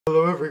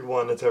Hello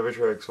everyone, it's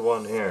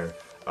Evertrix1 here.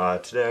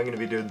 Today I'm going to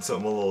be doing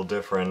something a little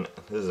different.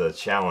 This is a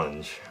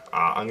challenge.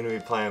 I'm going to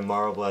be playing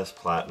Mario Blast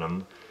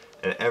Platinum,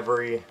 and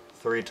every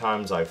 3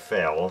 times I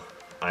fail,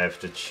 I have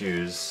to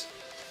choose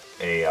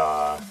a,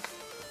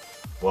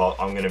 well,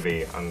 I'm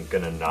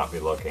gonna not be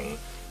looking,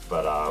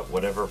 but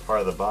whatever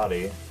part of the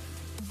body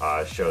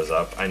shows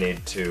up, I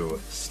need to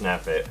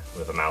snap it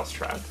with a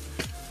mousetrap.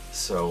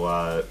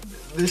 So,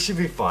 this should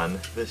be fun.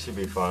 I'm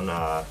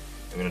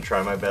going to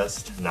try my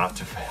best not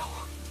to fail.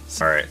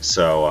 Alright,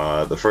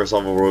 so the first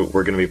level we're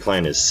going to be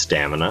playing is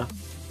Stamina.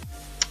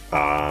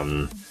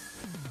 Oh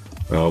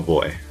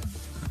boy.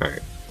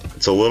 Alright.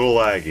 It's a little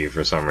laggy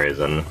for some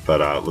reason, but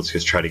let's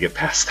just try to get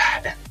past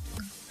that.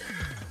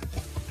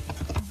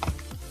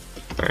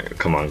 Alright,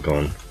 come on.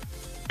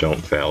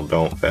 Don't fail.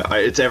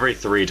 It's every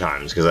 3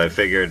 times, because I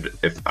figured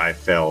if I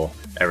fail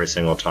every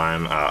single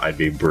time, I'd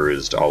be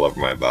bruised all over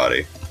my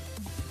body.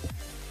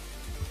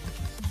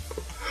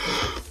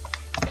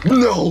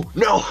 No!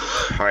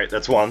 Alright,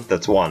 that's one.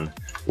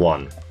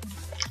 One.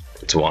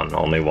 It's one.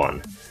 Only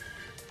one.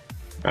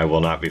 I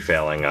will not be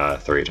failing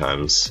 3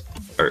 times.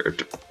 Or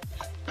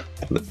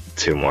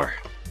 2 more.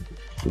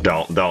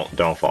 Don't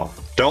fall.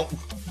 Don't!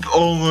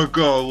 Oh my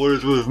god, what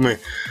is with me?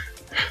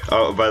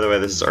 Oh, by the way,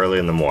 this is early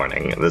in the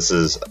morning. It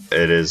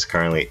is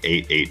currently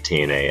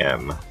 8:18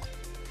 a.m.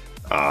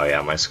 Oh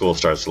yeah, my school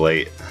starts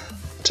late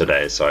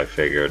today, so I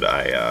figured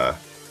I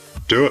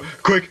do a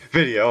quick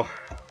video.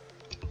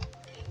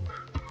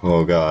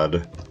 Oh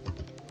god.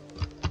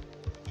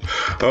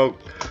 Oh,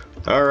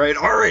 alright,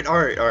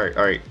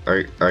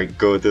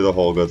 go through the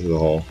hole,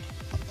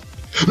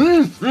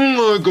 Oh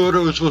my god, I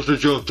was supposed to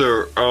jump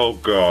there. Oh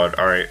god,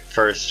 alright,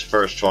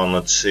 first one,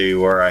 let's see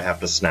where I have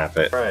to snap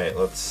it. Alright,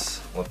 let's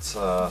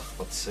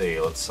see,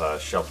 let's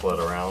shuffle it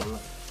around.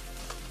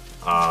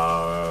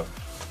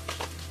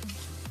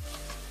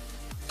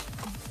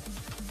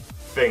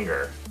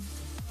 Finger.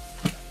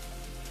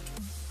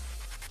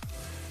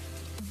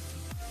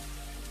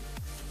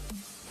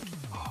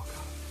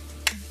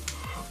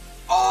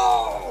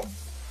 Oh!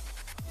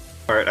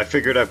 Alright, I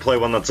figured I'd play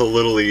one that's a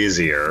little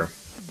easier.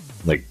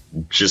 Like,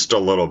 just a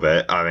little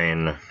bit. I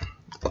mean...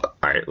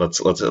 Alright,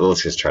 let's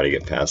just try to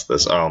get past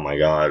this. Oh my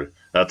god.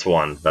 That's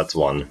one.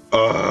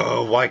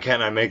 Oh, why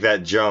can't I make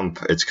that jump?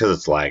 It's because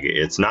it's laggy.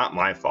 It's not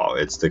my fault.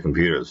 It's the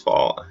computer's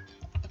fault.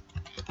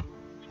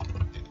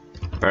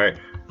 Alright,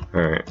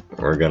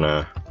 we're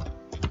gonna...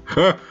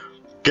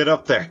 Get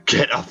up there!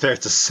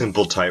 It's a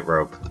simple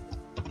tightrope.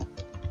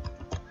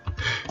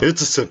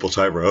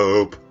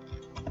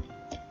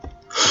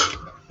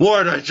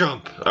 Why'd I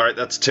jump? Alright,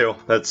 that's 2.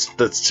 That's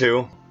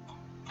 2.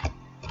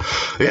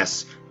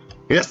 Yes!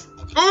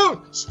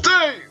 Oh!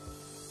 Stay!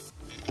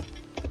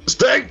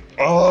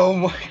 Oh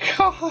my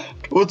god!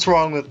 What's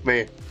wrong with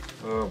me?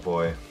 Oh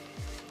boy.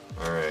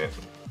 Alright.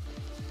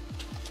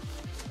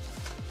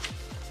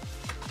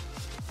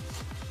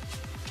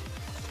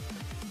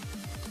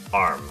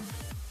 Arm.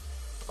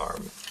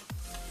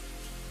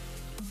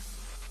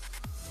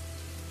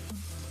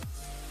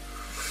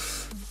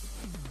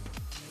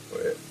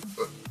 Wait.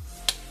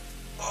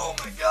 Oh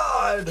my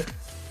god!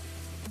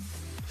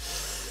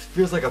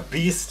 Feels like a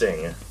bee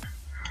sting.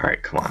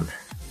 Alright, come on.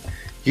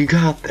 You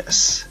got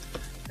this.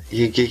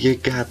 You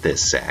got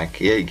this, Zach.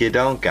 You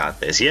don't got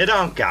this.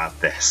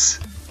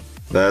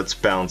 That's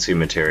bouncy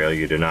material.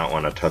 You do not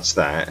want to touch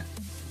that.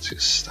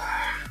 Let's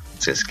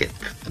just get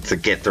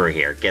through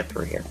here.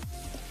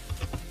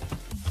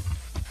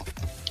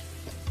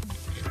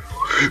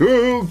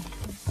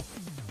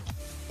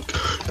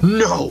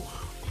 No!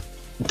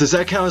 Does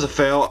that count as a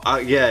fail?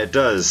 Yeah, it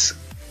does.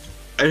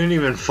 I didn't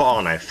even fall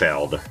and I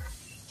failed.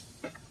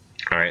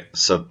 Alright,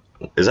 so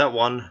is that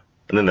 1? I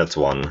think that's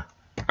 1.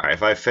 Alright,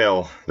 if I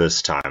fail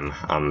this time,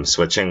 I'm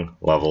switching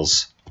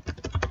levels.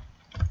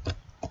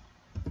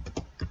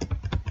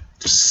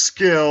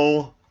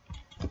 Skill.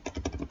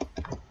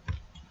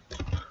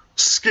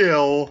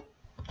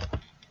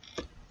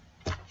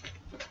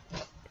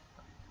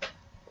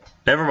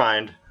 Never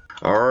mind.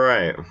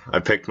 Alright, I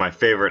picked my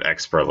favorite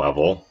expert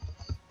level.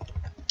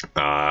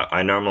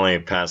 I normally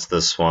pass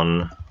this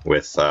one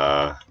with,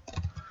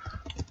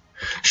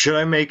 should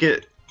I make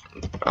it?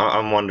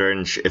 I'm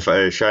wondering should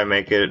I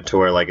make it to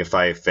where, like, if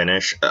I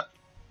finish,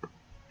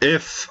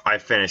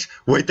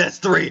 wait, that's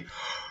 3!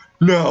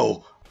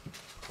 No!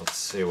 Let's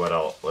see what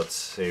else, let's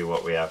see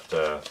what we have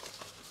to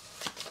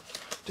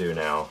do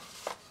now.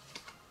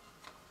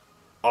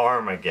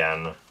 Arm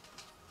again.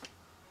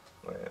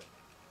 Wait,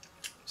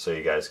 so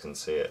you guys can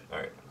see it.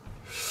 Alright.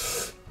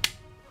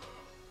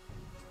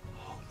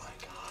 Oh my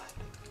god.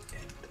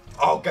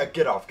 Oh god,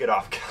 get off.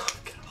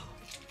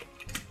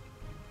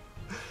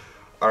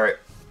 Alright.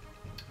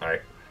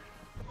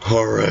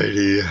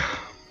 Alrighty.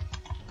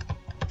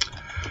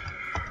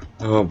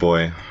 Oh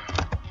boy.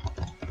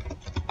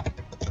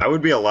 I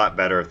would be a lot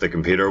better if the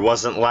computer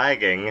wasn't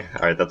lagging.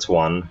 Alright, that's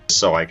 1.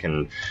 So I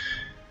can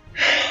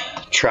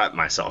trap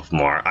myself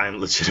more. I'm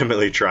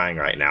legitimately trying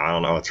right now. I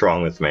don't know what's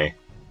wrong with me.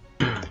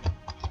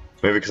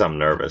 Maybe because I'm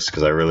nervous,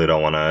 because I really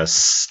don't want to...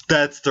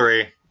 That's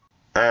 3.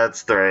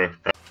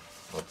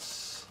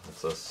 let's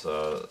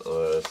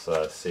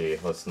see.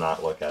 Let's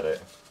not look at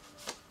it.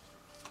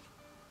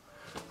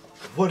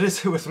 What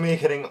is it with me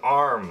hitting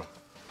arm?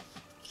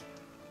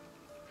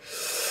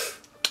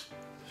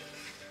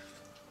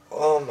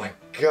 Oh my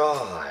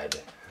god.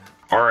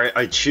 Alright,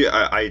 I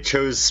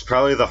chose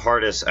probably the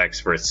hardest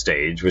expert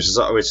stage, which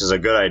is a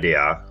good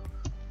idea.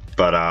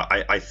 But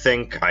I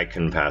think I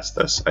can pass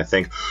this. I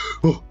think.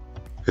 Oh,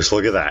 just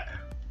look at that.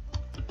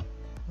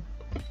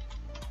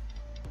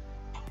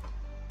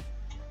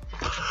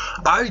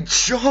 I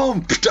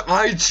jumped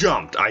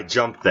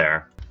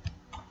there.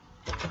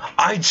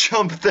 I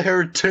jumped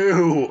there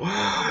too.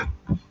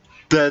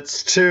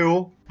 That's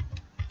 2.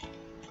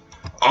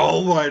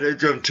 Oh, why'd I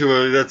jump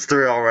 2? That's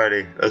 3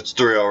 already. That's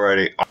 3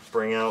 already.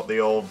 Bring out the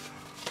old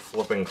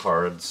flipping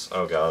cards.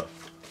 Oh god.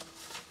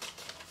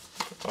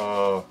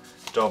 Oh,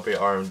 don't be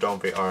armed,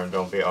 don't be armed,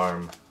 don't be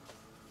armed.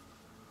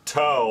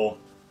 Toe.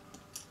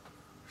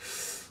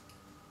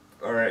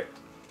 Alright.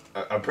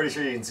 I'm pretty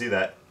sure you can see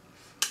that.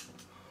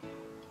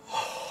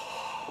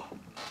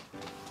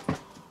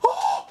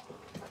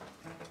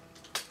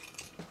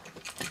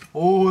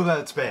 Oh,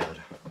 that's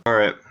bad.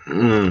 Alright.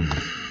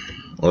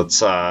 Let's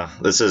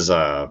this is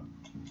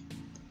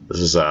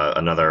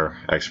another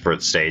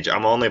expert stage.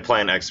 I'm only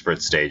playing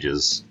expert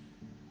stages.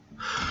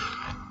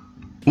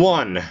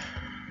 1.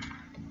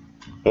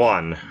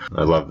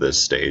 I love this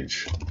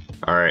stage.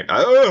 Alright.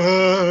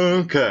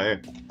 Okay.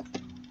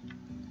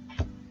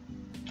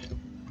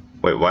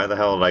 Wait, why the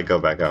hell did I go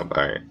back up?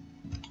 Alright.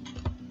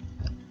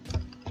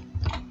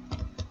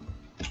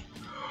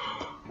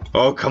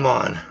 Oh, come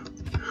on.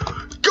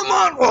 Come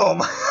on!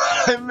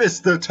 Oh, I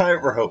missed the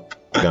tightrope.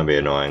 It's gonna be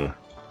annoying.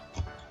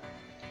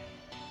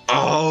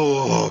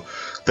 Oh,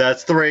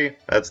 that's 3.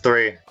 That's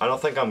 3. I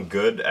don't think I'm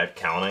good at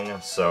counting,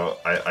 so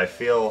I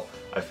feel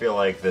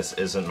like this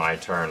isn't my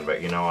turn.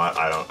 But you know what?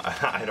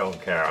 I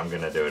don't care. I'm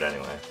gonna do it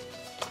anyway.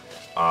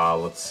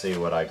 Let's see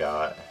what I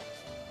got.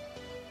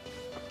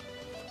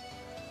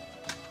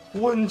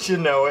 Wouldn't you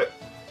know it?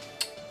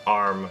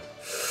 Arm.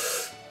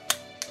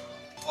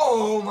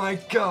 Oh my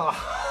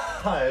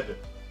god.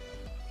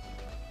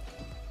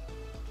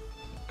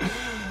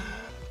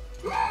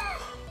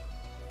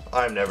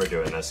 I'm never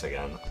doing this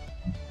again.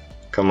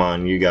 Come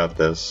on, you got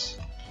this.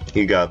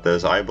 You got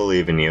this. I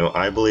believe in you.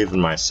 I believe in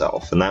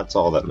myself, and that's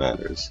all that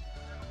matters.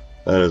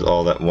 That is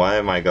all that. Why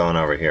am I going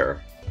over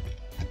here?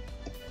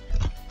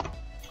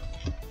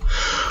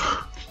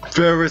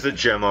 There was a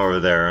gem over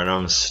there, and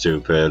I'm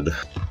stupid.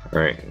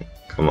 Alright,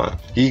 come on.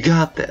 You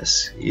got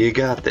this. You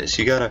got this.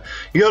 You gotta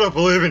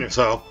believe in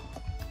yourself.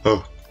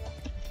 Oh.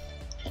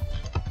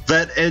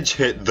 That edge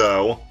hit,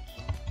 though.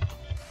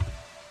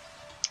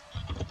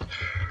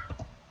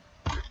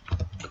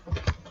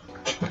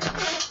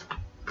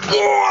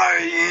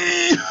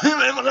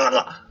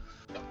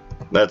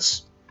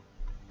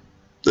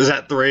 Is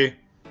that 3?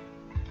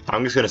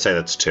 I'm just gonna say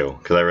that's 2,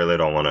 because I really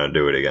don't want to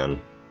do it again.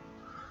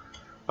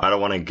 I don't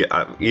want to get,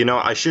 you know,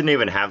 I shouldn't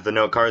even have the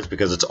note cards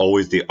because it's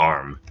always the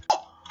arm.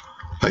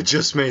 I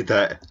just made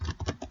that.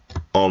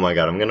 Oh my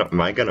god,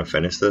 am I gonna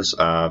finish this?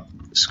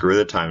 Screw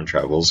the time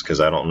travels, because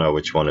I don't know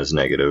which one is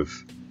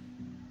negative.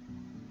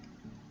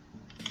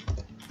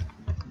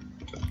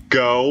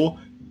 Go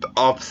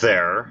up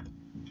there.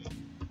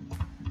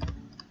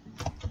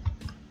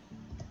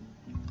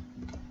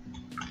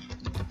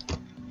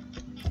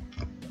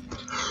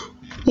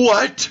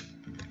 What?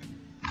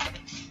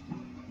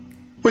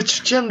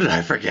 Which gem did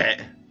I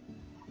forget?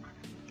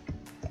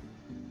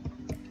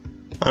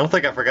 I don't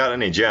think I forgot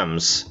any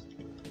gems.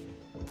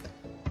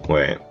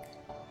 Wait.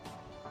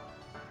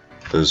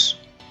 There's...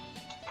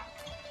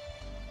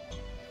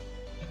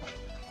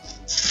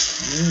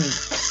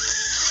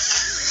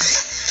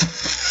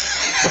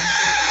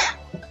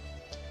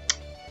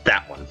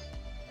 that one.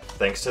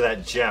 Thanks to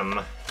that gem,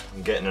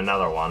 I'm getting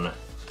another one.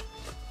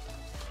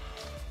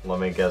 Let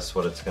me guess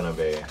what it's gonna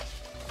be.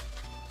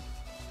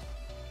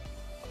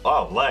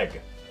 Oh,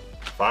 leg.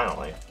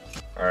 Finally.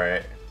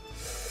 Alright.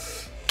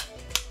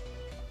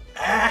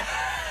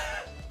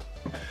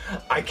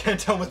 I can't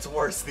tell what's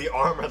worse, the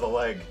arm or the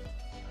leg.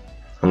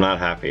 I'm not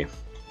happy.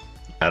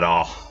 At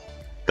all.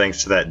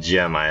 Thanks to that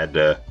gem, I had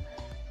to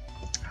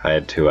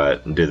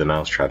do the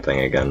mousetrap thing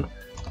again.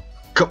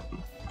 Go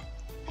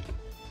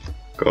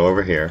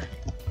over here.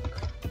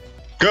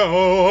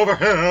 Go over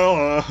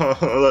here!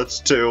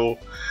 That's 2.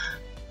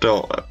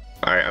 Don't...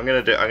 Alright, I'm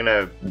gonna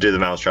do the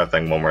mousetrap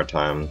thing one more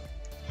time.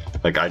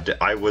 Like,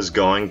 I was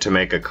going to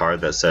make a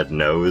card that said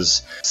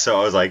nose,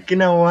 so I was like, you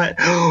know what?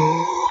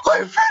 I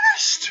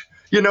finished!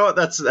 You know what?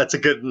 That's a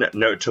good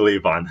note to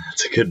leave on.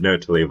 That's a good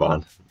note to leave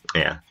on.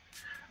 Yeah.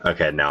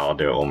 Okay, now I'll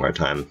do it one more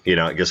time. You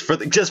know, just for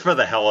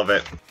the hell of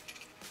it.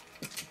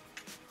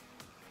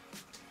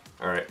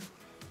 Alright.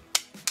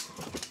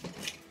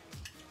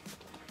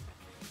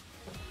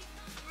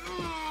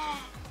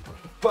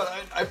 But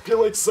I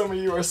feel like some of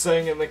you are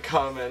saying in the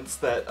comments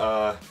that,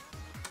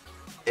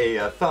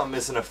 a thumb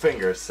isn't a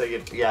finger, so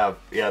yeah,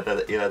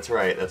 that's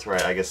right,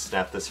 I guess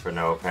snap this for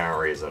no apparent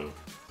reason.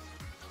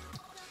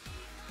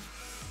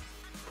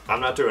 I'm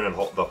not doing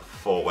it the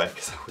full way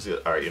because I was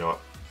good. Alright, you know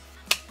what?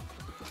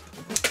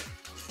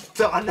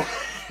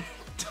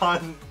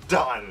 Done!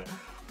 Done!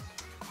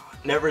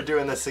 Never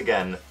doing this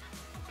again.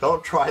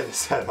 Don't try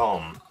this at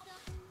home.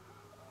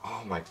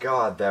 Oh my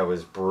god, that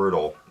was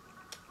brutal.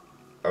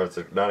 I was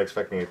not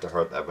expecting it to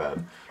hurt that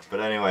bad. But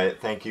anyway,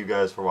 thank you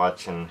guys for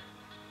watching.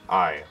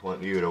 I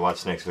want you to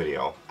watch the next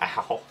video.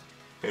 Ow!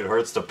 It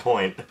hurts to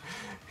point.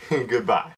 Goodbye.